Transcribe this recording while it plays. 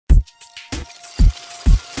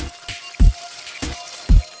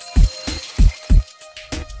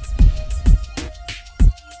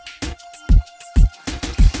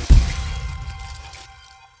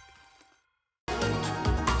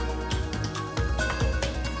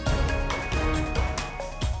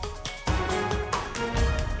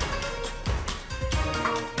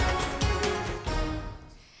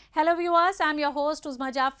Hello viewers, I'm your host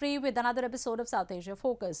Uzma Jafri with another episode of South Asia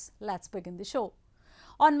Focus. Let's begin the show.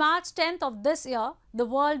 On March 10th of this year, the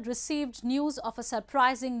world received news of a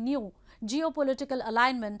surprising new geopolitical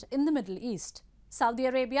alignment in the Middle East. Saudi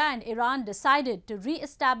Arabia and Iran decided to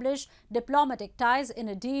re-establish diplomatic ties in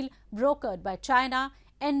a deal brokered by China,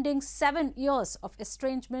 ending 7 years of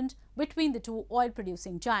estrangement between the two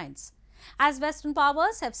oil-producing giants. As Western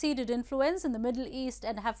powers have ceded influence in the Middle East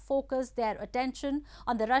and have focused their attention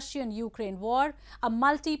on the Russian-Ukraine war, a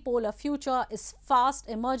multipolar future is fast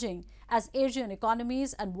emerging as Asian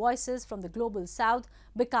economies and voices from the global south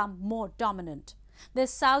become more dominant.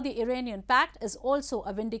 This Saudi-Iranian pact is also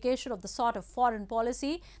a vindication of the sort of foreign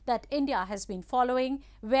policy that India has been following,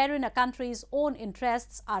 wherein a country's own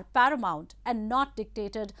interests are paramount and not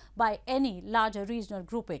dictated by any larger regional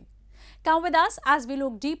grouping. Come with us as we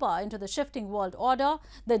look deeper into the shifting world order,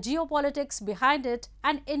 the geopolitics behind it,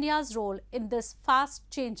 and India's role in this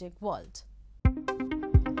fast-changing world.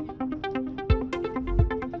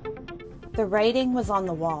 The writing was on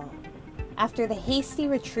the wall. After the hasty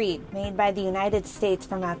retreat made by the United States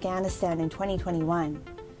from Afghanistan in 2021,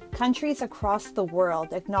 countries across the world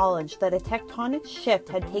acknowledged that a tectonic shift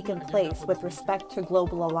had taken place with respect to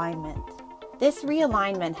global alignment. This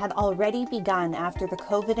realignment had already begun after the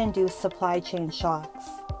COVID-induced supply chain shocks.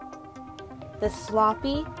 The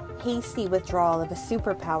sloppy, hasty withdrawal of a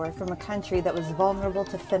superpower from a country that was vulnerable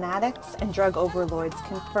to fanatics and drug overlords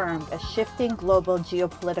confirmed a shifting global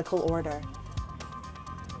geopolitical order.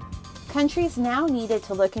 Countries now needed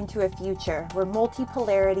to look into a future where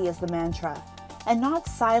multipolarity is the mantra, and not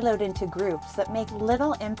siloed into groups that make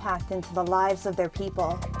little impact into the lives of their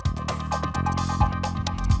people.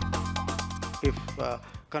 If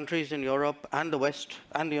countries in Europe and the West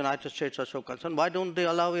and the United States are so concerned, why don't they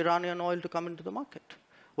allow Iranian oil to come into the market?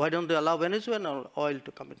 Why don't they allow Venezuelan oil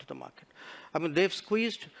to come into the market? I mean, they've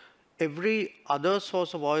squeezed every other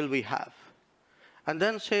source of oil we have. And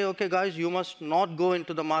then say, okay, guys, you must not go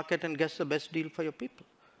into the market and guess the best deal for your people.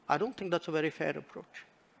 I don't think that's a very fair approach.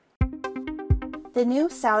 The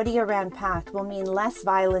new Saudi-Iran pact will mean less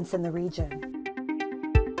violence in the region.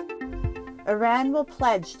 Iran will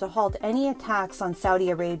pledge to halt any attacks on Saudi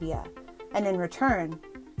Arabia, and in return,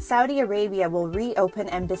 Saudi Arabia will reopen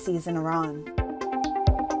embassies in Iran.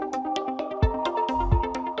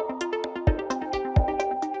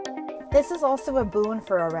 This is also a boon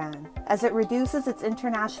for Iran, as it reduces its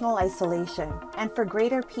international isolation and for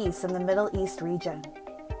greater peace in the Middle East region.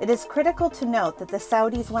 It is critical to note that the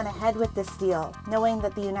Saudis went ahead with this deal, knowing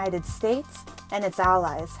that the United States and its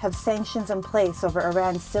allies have sanctions in place over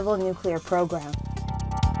Iran's civil nuclear program.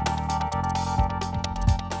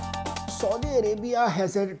 Saudi Arabia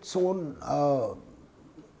has its own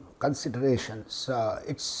considerations.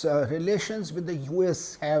 Its relations with the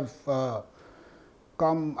US have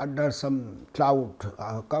come under some cloud,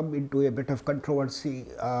 come into a bit of controversy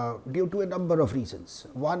due to a number of reasons.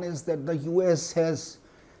 One is that the US has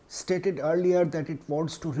stated earlier that it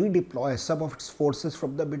wants to redeploy some of its forces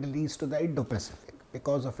from the Middle East to the Indo-Pacific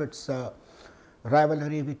because of its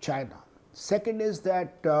rivalry with China. Second is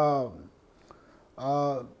that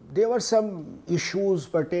there were some issues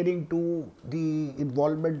pertaining to the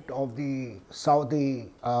involvement of the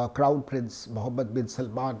Saudi Crown Prince Mohammed bin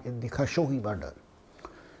Salman in the Khashoggi murder.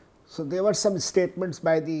 So there were some statements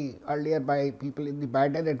by people in the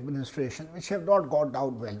Biden administration which have not gone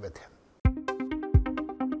down well with him.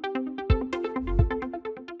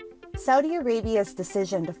 Saudi Arabia's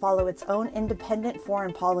decision to follow its own independent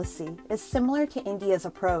foreign policy is similar to India's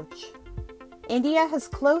approach. India has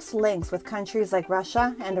close links with countries like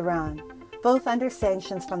Russia and Iran, both under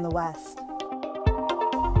sanctions from the West.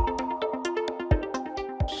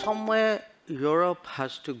 Somewhere Europe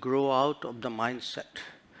has to grow out of the mindset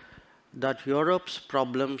that Europe's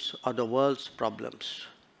problems are the world's problems,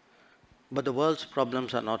 but the world's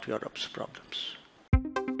problems are not Europe's problems.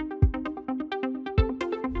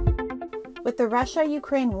 With the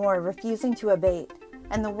Russia-Ukraine war refusing to abate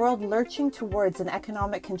and the world lurching towards an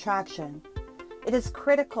economic contraction, it is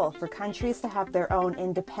critical for countries to have their own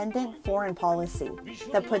independent foreign policy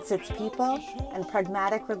that puts its people and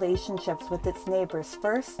pragmatic relationships with its neighbors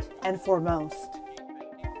first and foremost.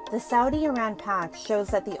 The Saudi-Iran pact shows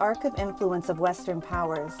that the arc of influence of Western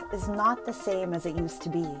powers is not the same as it used to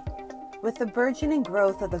be. With the burgeoning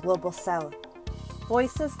growth of the global South,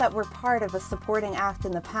 voices that were part of a supporting act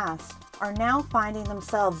in the past are now finding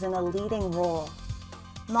themselves in a leading role.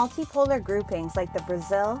 Multipolar groupings like the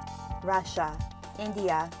Brazil, Russia,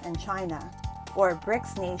 India, and China, or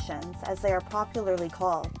BRICS nations as they are popularly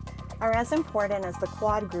called, are as important as the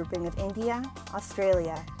Quad grouping of India,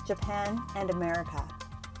 Australia, Japan, and America.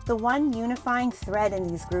 The one unifying thread in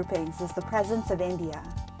these groupings is the presence of India,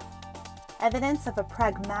 evidence of a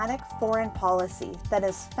pragmatic foreign policy that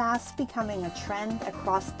is fast becoming a trend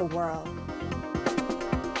across the world.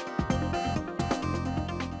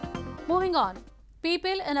 Moving on,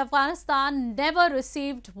 people in Afghanistan never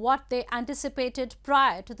received what they anticipated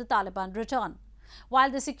prior to the Taliban return.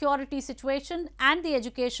 While the security situation and the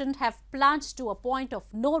education have plunged to a point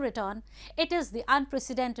of no return, it is the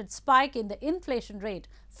unprecedented spike in the inflation rate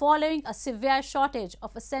following a severe shortage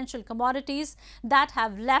of essential commodities that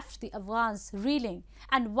have left the Afghans reeling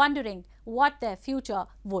and wondering what their future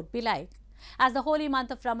would be like. As the holy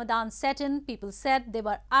month of Ramadan set in, people said they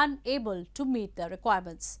were unable to meet their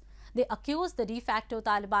requirements. They accused the de facto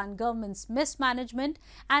Taliban government's mismanagement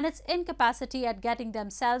and its incapacity at getting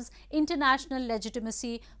themselves international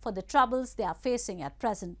legitimacy for the troubles they are facing at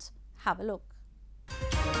present. Have a look.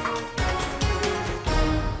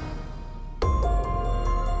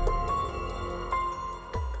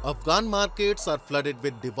 Afghan markets are flooded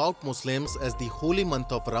with devout Muslims as the holy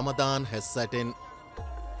month of Ramadan has set in.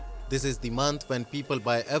 This is the month when people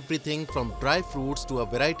buy everything from dry fruits to a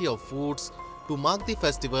variety of foods to mark the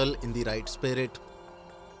festival in the right spirit.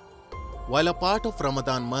 While a part of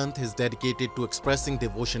Ramadan month is dedicated to expressing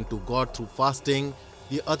devotion to God through fasting,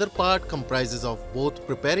 the other part comprises of both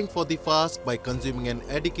preparing for the fast by consuming an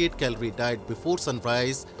adequate calorie diet before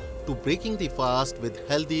sunrise to breaking the fast with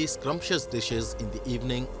healthy, scrumptious dishes in the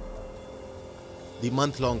evening. The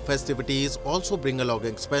month-long festivities also bring along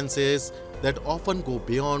expenses that often go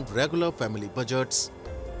beyond regular family budgets.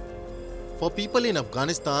 For people in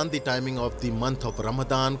Afghanistan, the timing of the month of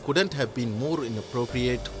Ramadan couldn't have been more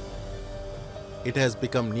inappropriate. It has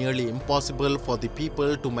become nearly impossible for the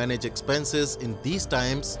people to manage expenses in these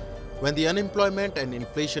times when the unemployment and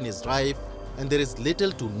inflation is rife and there is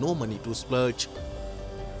little to no money to splurge.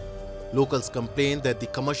 Locals complain that the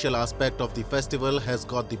commercial aspect of the festival has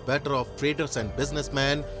got the better of traders and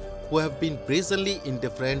businessmen who have been brazenly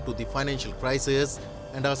indifferent to the financial crisis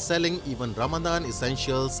and are selling even Ramadan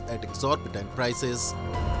essentials at exorbitant prices.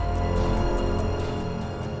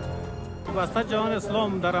 وسط جهان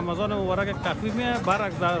اسلام در رمضان مبارک یک تخفیف میاد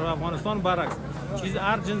برعکس در افغانستان برعکس چیز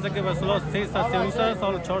هر جنسی که به اصطلاح 300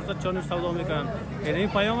 سال 400 چانیف سودا میکنن یعنی این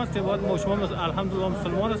پیام است که باید ما شما الحمدلله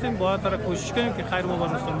مسلمان هستیم باید تر کوشش کنیم که خیر ما بر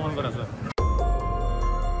مسلمان برسه.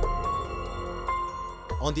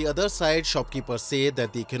 On the other side, shopkeepers say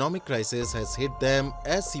that the economic crisis has hit them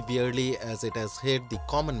as severely as it has hit the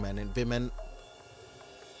common men and women.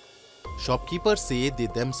 Shopkeepers say they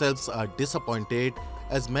themselves are disappointed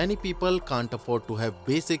as many people can't afford to have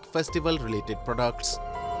basic festival-related products.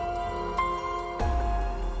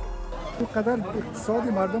 قدر اقتصاد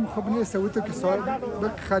مردم خوب نیست و تو که سال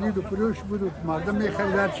خرید و فروش بود و مردم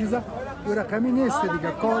میخرید هر چیزا یه رقمی نیست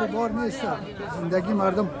دیگه کار بار نیست زندگی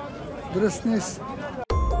مردم درست نیست.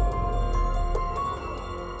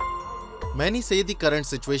 Many say the current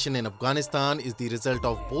situation in Afghanistan is the result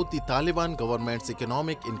of both the Taliban government's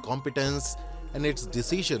economic incompetence and its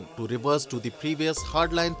decision to reverse to the previous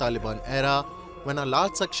hardline Taliban era when a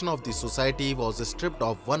large section of the society was stripped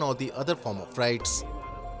of one or the other form of rights.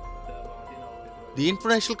 The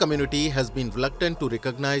international community has been reluctant to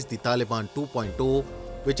recognize the Taliban 2.0,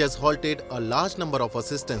 which has halted a large number of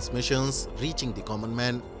assistance missions reaching the common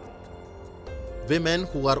man. Women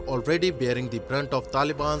who are already bearing the brunt of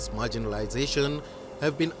Taliban's marginalization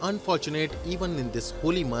have been unfortunate even in this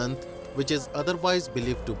holy month, which is otherwise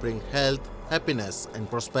believed to bring health, happiness and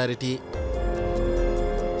prosperity.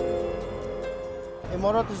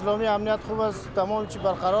 امارات اسلامی امنیت خوب است تمام چی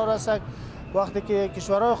برقرار است وقتی که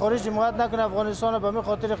کشورهای خارجی حمایت نکنه افغانستان به همین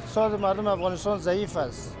خاطر اقتصاد مردم افغانستان ضعیف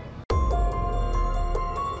است.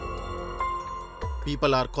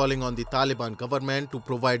 People are calling on the Taliban government to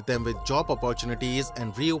provide them with job opportunities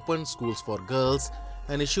and reopen schools for girls,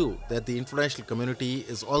 an issue that the international community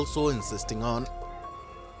is also insisting on.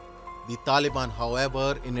 The Taliban,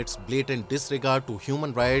 however, in its blatant disregard to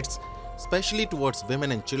human rights, especially towards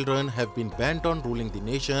women and children, have been bent on ruling the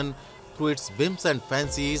nation through its whims and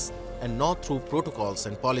fancies and not through protocols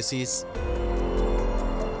and policies.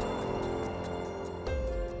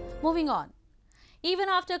 Moving on. Even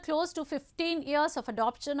after close to 15 years of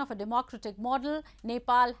adoption of a democratic model,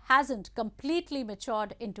 Nepal hasn't completely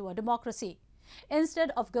matured into a democracy.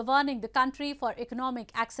 Instead of governing the country for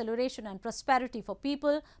economic acceleration and prosperity for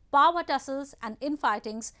people, power tussles and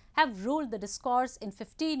infightings have ruled the discourse in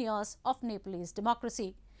 15 years of Nepalese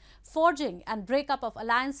democracy. Forging and breakup of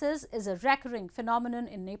alliances is a recurring phenomenon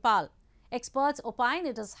in Nepal. Experts opine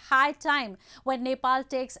it is high time when Nepal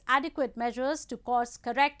takes adequate measures to course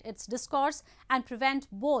correct its discourse and prevent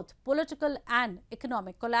both political and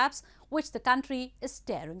economic collapse, which the country is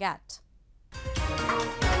staring at.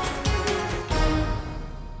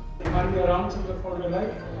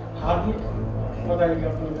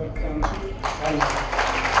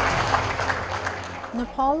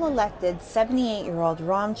 Nepal elected 78-year-old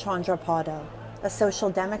Ram Chandra Pada, a social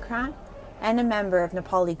democrat and a member of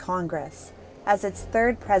Nepali Congress, as its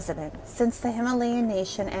third president since the Himalayan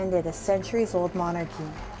nation ended a centuries-old monarchy.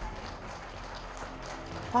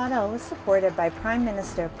 Pada was supported by Prime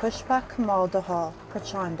Minister Pushpa Kamal Dahal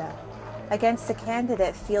Prachanda against a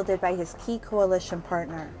candidate fielded by his key coalition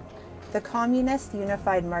partner, the Communist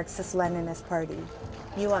Unified Marxist-Leninist Party,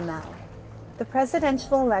 UML. The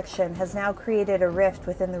presidential election has now created a rift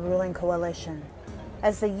within the ruling coalition,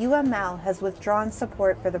 as the UML has withdrawn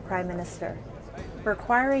support for the Prime Minister,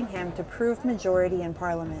 requiring him to prove majority in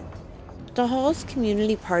Parliament. Dahal's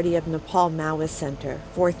Community Party of Nepal Maoist Center,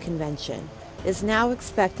 4th Convention, is now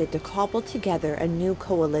expected to cobble together a new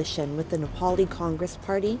coalition with the Nepali Congress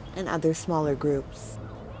Party and other smaller groups.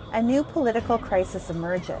 A new political crisis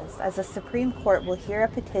emerges as the Supreme Court will hear a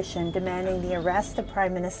petition demanding the arrest of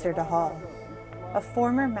Prime Minister Dahal, a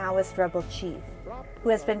former Maoist rebel chief, who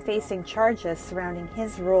has been facing charges surrounding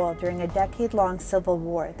his rule during a decade-long civil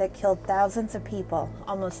war that killed thousands of people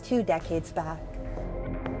almost 2 decades back.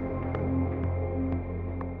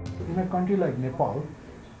 In a country like Nepal,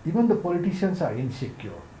 even the politicians are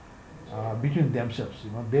insecure between themselves.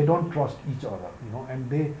 They don't trust each other. And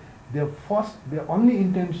their only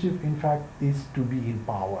intention, in fact, is to be in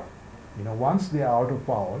power. Once they are out of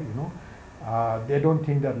power, they don't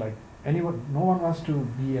think that no one wants to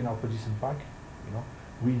be an opposition party.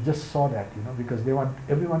 We just saw that, because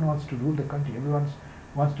everyone wants to rule the country. Everyone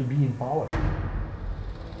wants to be in power.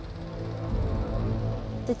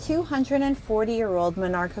 The 240-year-old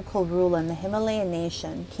monarchical rule in the Himalayan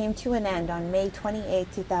nation came to an end on May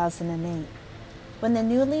 28, 2008, when the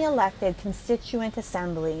newly elected Constituent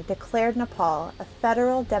Assembly declared Nepal a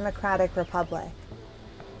federal democratic republic.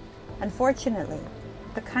 Unfortunately,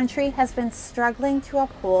 the country has been struggling to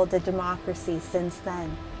uphold the democracy since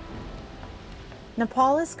then.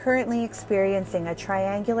 Nepal is currently experiencing a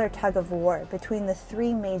triangular tug-of-war between the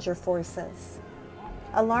 3 major forces.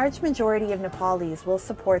 A large majority of Nepalis will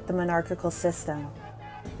support the monarchical system.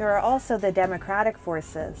 There are also the democratic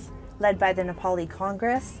forces, led by the Nepali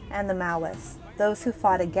Congress and the Maoists, those who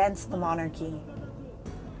fought against the monarchy.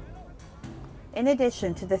 In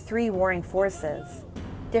addition to the 3 warring forces,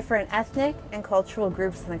 different ethnic and cultural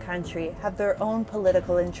groups in the country have their own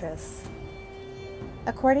political interests.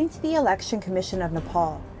 According to the Election Commission of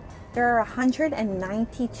Nepal, there are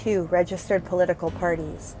 192 registered political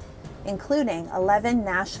parties, including 11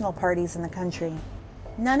 national parties in the country.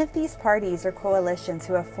 None of these parties or coalitions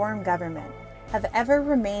who have formed government have ever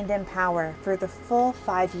remained in power for the full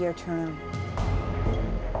 5-year term.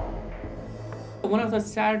 One of the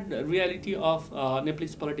sad reality of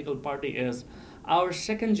Nepalese political party is our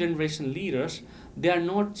second generation leaders, they are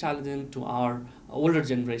not challenging to our older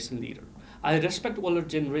generation leader. I respect older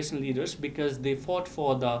generation leaders because they fought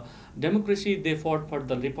for the democracy, they fought for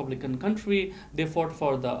the Republican country, they fought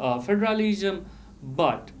for the federalism,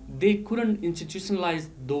 but they couldn't institutionalize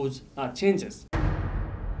those changes.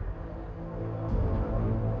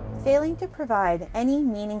 Failing to provide any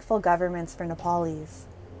meaningful governments for Nepalis,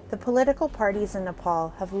 the political parties in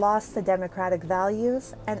Nepal have lost the democratic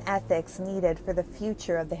values and ethics needed for the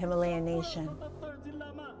future of the Himalayan nation.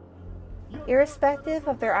 Irrespective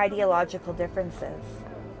of their ideological differences,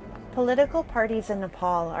 political parties in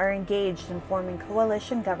Nepal are engaged in forming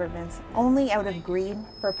coalition governments only out of greed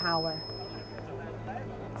for power.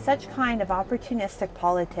 Such kind of opportunistic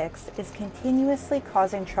politics is continuously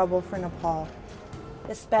causing trouble for Nepal,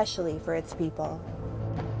 especially for its people.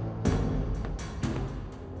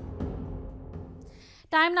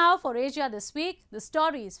 Time now for Asia This Week, the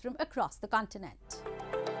stories from across the continent.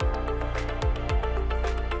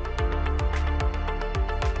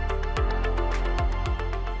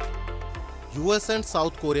 US and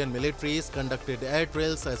South Korean militaries conducted air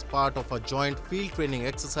drills as part of a joint field training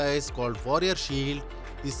exercise called Warrior Shield,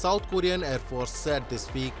 the South Korean Air Force said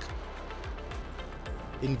this week.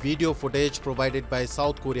 In video footage provided by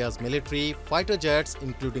South Korea's military, fighter jets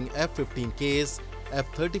including F-15Ks,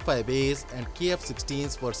 F-35As and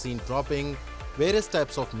KF-16s were seen dropping various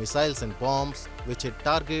types of missiles and bombs which hit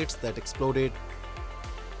targets that exploded.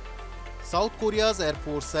 South Korea's Air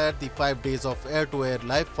Force said the 5 days of air-to-air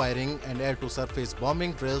live firing and air-to-surface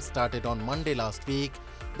bombing drills started on Monday last week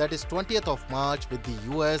that is 20th of March, with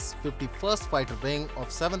the US 51st Fighter Wing of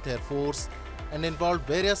 7th Air Force and involved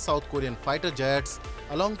various South Korean fighter jets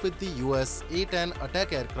along with the US A-10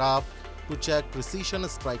 attack aircraft to check precision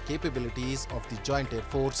strike capabilities of the Joint Air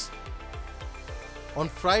Force. On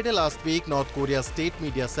Friday last week, North Korea's state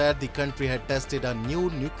media said the country had tested a new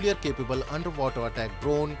nuclear-capable underwater attack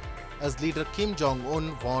drone as leader Kim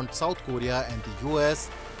Jong-un warned South Korea and the US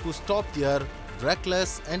to stop their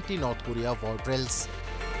reckless anti-North Korea war drills.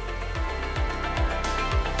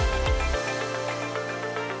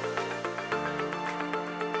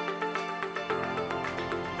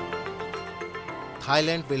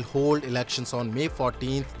 Thailand will hold elections on May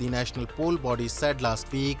 14th, the national poll body said last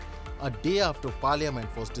week, a day after parliament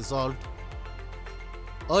was dissolved.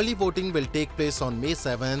 Early voting will take place on May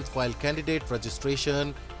 7th, while candidate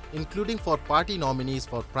registration, including for party nominees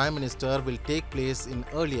for Prime Minister, will take place in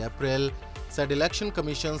early April, said Election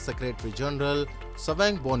Commission Secretary General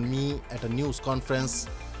Savang Bonmi at a news conference.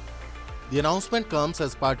 The announcement comes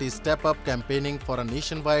as parties step up campaigning for a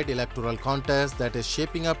nationwide electoral contest that is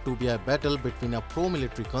shaping up to be a battle between a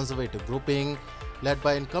pro-military conservative grouping led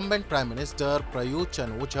by incumbent Prime Minister Prayut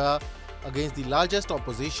Chan-o-cha against the largest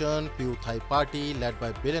opposition Pheu Thai party led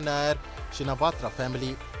by billionaire Shinawatra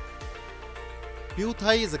family. Pheu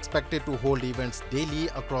Thai is expected to hold events daily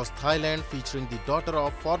across Thailand featuring the daughter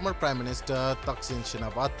of former Prime Minister Thaksin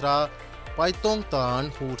Shinawatra, Paitong Tan,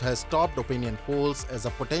 who has topped opinion polls as a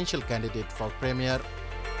potential candidate for premier.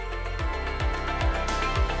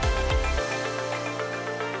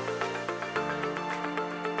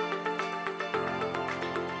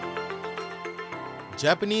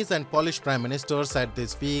 Japanese and Polish prime ministers said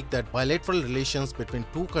this week that bilateral relations between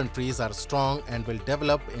two countries are strong and will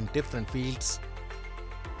develop in different fields.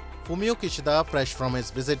 Fumio Kishida, fresh from his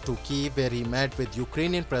visit to Kyiv where he met with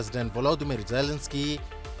Ukrainian President Volodymyr Zelensky,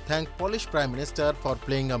 thanked Polish Prime Minister for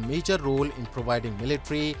playing a major role in providing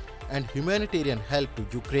military and humanitarian help to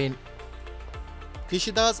Ukraine.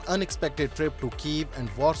 Kishida's unexpected trip to Kyiv and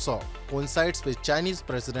Warsaw coincides with Chinese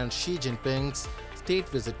President Xi Jinping's state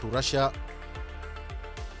visit to Russia.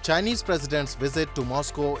 Chinese President's visit to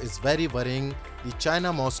Moscow is very worrying. The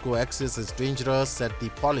China-Moscow axis is dangerous, said the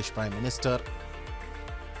Polish Prime Minister.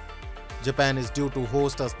 Japan is due to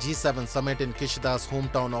host a G7 summit in Kishida's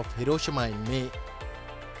hometown of Hiroshima in May.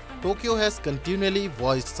 Tokyo has continually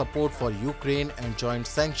voiced support for Ukraine and joined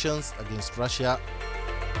sanctions against Russia.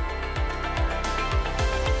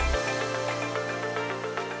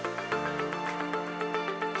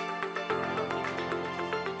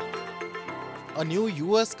 A new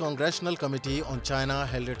US Congressional Committee on China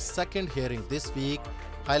held its second hearing this week,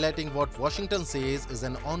 highlighting what Washington says is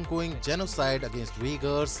an ongoing genocide against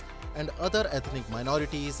Uyghurs and other ethnic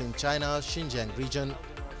minorities in China's Xinjiang region.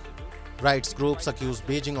 Rights groups accuse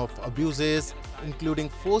Beijing of abuses, including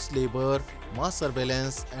forced labor, mass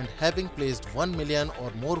surveillance, and having placed 1 million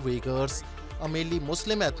or more Uyghurs, a mainly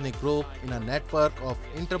Muslim ethnic group, in a network of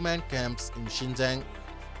internment camps in Xinjiang.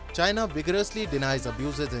 China vigorously denies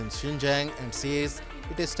abuses in Xinjiang and says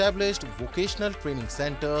it established vocational training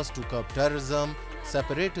centers to curb terrorism,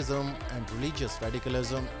 separatism, and religious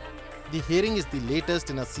radicalism. The hearing is the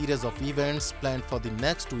latest in a series of events planned for the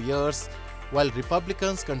next 2 years, while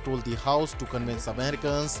Republicans control the House to convince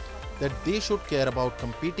Americans that they should care about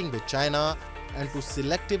competing with China and to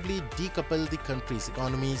selectively decouple the country's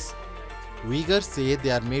economies. Uyghurs say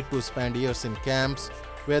they are made to spend years in camps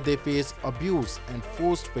where they face abuse and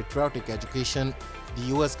forced patriotic education.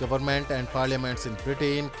 The US government and parliaments in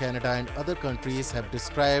Britain, Canada, and other countries have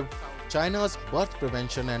described China's birth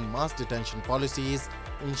prevention and mass detention policies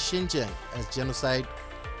in Xinjiang as genocide.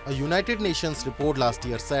 A United Nations report last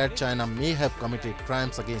year said China may have committed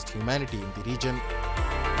crimes against humanity in the region.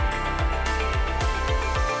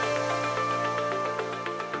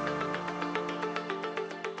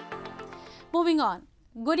 Moving on,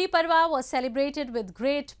 Gudi Padwa was celebrated with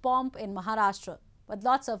great pomp in Maharashtra. With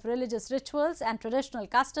lots of religious rituals and traditional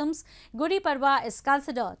customs, Gudi Padwa is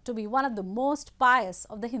considered to be one of the most pious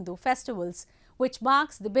of the Hindu festivals, which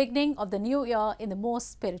marks the beginning of the new year in the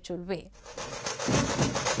most spiritual way.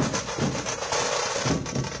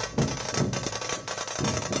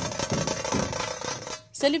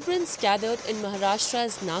 Celebrants gathered in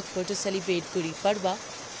Maharashtra's Nagpur to celebrate Gudi Padwa,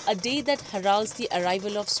 a day that heralds the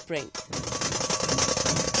arrival of spring.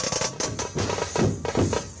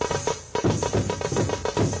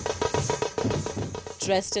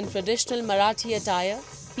 Dressed in traditional Marathi attire,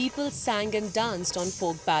 people sang and danced on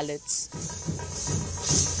folk ballads.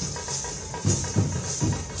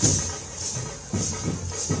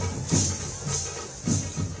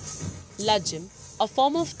 Lajim, a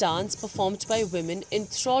form of dance performed by women,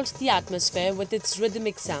 enthralled the atmosphere with its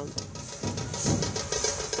rhythmic sound.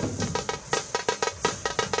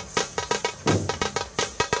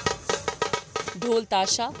 Dhol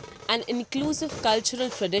Tasha, an inclusive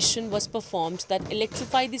cultural tradition, was performed that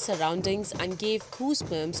electrified the surroundings and gave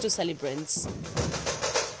goosebumps to celebrants.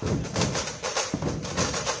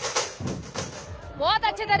 बहुत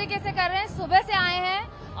अच्छे तरीके से कर रहे हैं, सुबह से आए हैं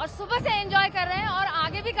और सुबह से एंजॉय कर रहे हैं और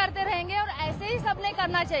आगे भी करते रहेंगे और ऐसे ही सबने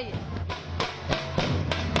करना चाहिए.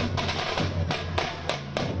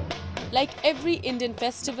 Like every Indian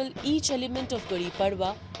festival, each element of Gudi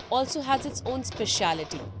Padwa also has its own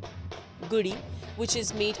speciality. Gudi, which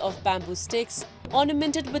is made of bamboo sticks,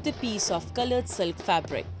 ornamented with a piece of colored silk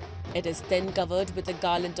fabric. It is then covered with a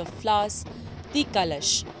garland of flowers. The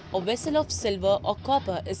kalash, a vessel of silver or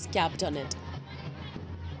copper, is capped on it.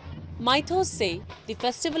 Mythos say the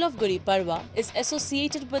festival of Gudi Padwa is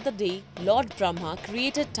associated with the day Lord Brahma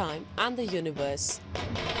created time and the universe.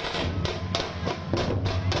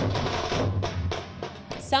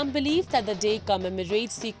 Some believe that the day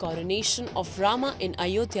commemorates the coronation of Rama in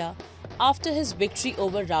Ayodhya after his victory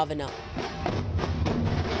over Ravana.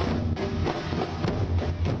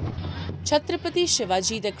 Chhatrapati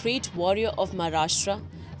Shivaji, the great warrior of Maharashtra,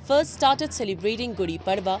 first started celebrating Gudi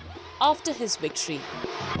Padwa after his victory.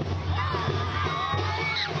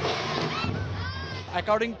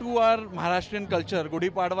 According to our Maharashtrian culture, Gudi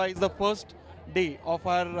Padwa is the first day of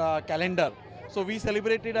our calendar. So we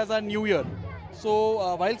celebrate it as our new year.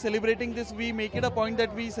 So while celebrating this, we make it a point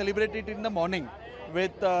that we celebrate it in the morning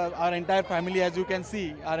with our entire family. As you can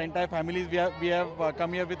see, our entire families, we have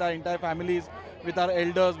come here with our entire families, with our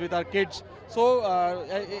elders, with our kids. So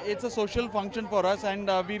it's a social function for us and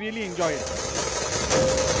we really enjoy it.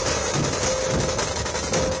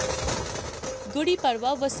 Gudi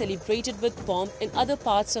Padwa was celebrated with pomp in other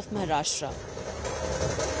parts of Maharashtra.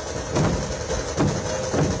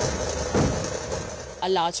 A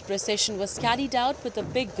large procession was carried out with a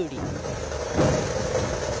big Gudi.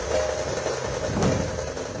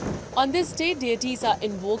 On this day, deities are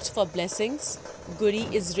invoked for blessings, Gudi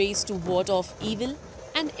is raised to ward off evil,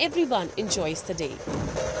 and everyone enjoys the day.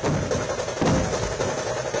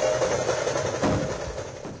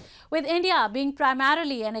 With India being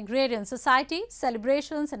primarily an agrarian society,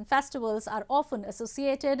 celebrations and festivals are often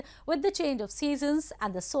associated with the change of seasons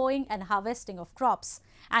and the sowing and harvesting of crops.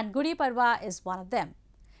 And Gudi Padwa is one of them.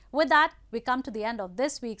 With that, we come to the end of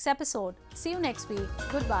this week's episode. See you next week.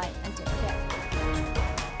 Goodbye and take care.